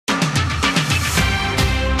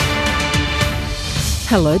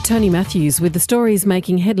Hello, Tony Matthews with the stories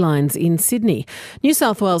making headlines in Sydney. New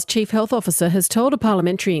South Wales Chief Health Officer has told a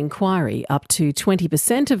parliamentary inquiry up to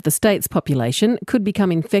 20% of the state's population could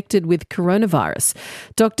become infected with coronavirus.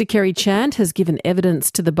 Dr Kerry Chant has given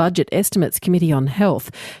evidence to the Budget Estimates Committee on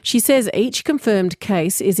Health. She says each confirmed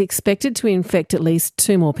case is expected to infect at least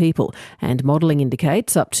 2 more people, and modelling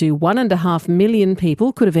indicates up to 1.5 million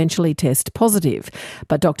people could eventually test positive.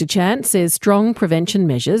 But Dr Chant says strong prevention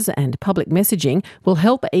measures and public messaging will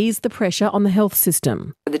help ease the pressure on the health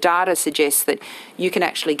system. The data suggests that you can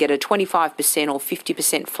actually get a 25% or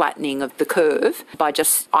 50% flattening of the curve by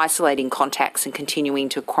just isolating contacts and continuing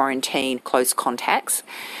to quarantine close contacts.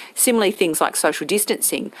 Similarly, things like social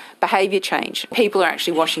distancing, behaviour change. People are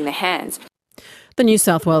actually washing their hands. The New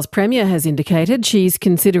South Wales Premier has indicated she's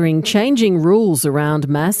considering changing rules around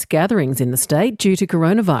mass gatherings in the state due to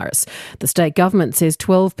coronavirus. The state government says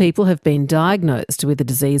 12 people have been diagnosed with the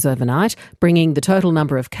disease overnight, bringing the total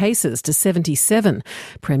number of cases to 77.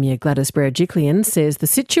 Premier Gladys Berejiklian says the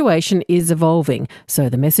situation is evolving, so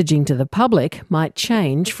the messaging to the public might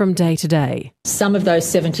change from day to day. Some of those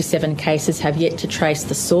 77 cases have yet to trace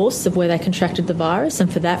the source of where they contracted the virus,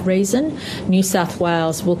 and for that reason, New South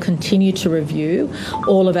Wales will continue to review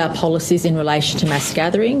all of our policies in relation to mass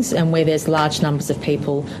gatherings and where there's large numbers of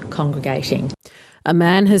people congregating. A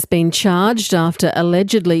man has been charged after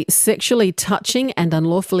allegedly sexually touching and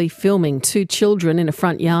unlawfully filming 2 children in a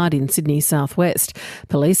front yard in Sydney southwest.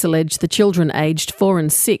 Police allege the children aged 4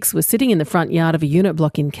 and 6 were sitting in the front yard of a unit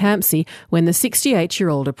block in Campsie when the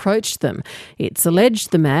 68-year-old approached them. It's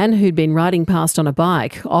alleged the man, who'd been riding past on a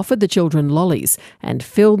bike, offered the children lollies and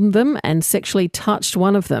filmed them and sexually touched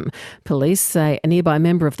one of them. Police say a nearby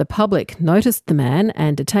member of the public noticed the man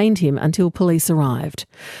and detained him until police arrived.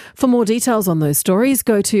 For more details on those stories,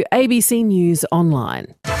 go to ABC News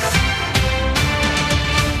Online.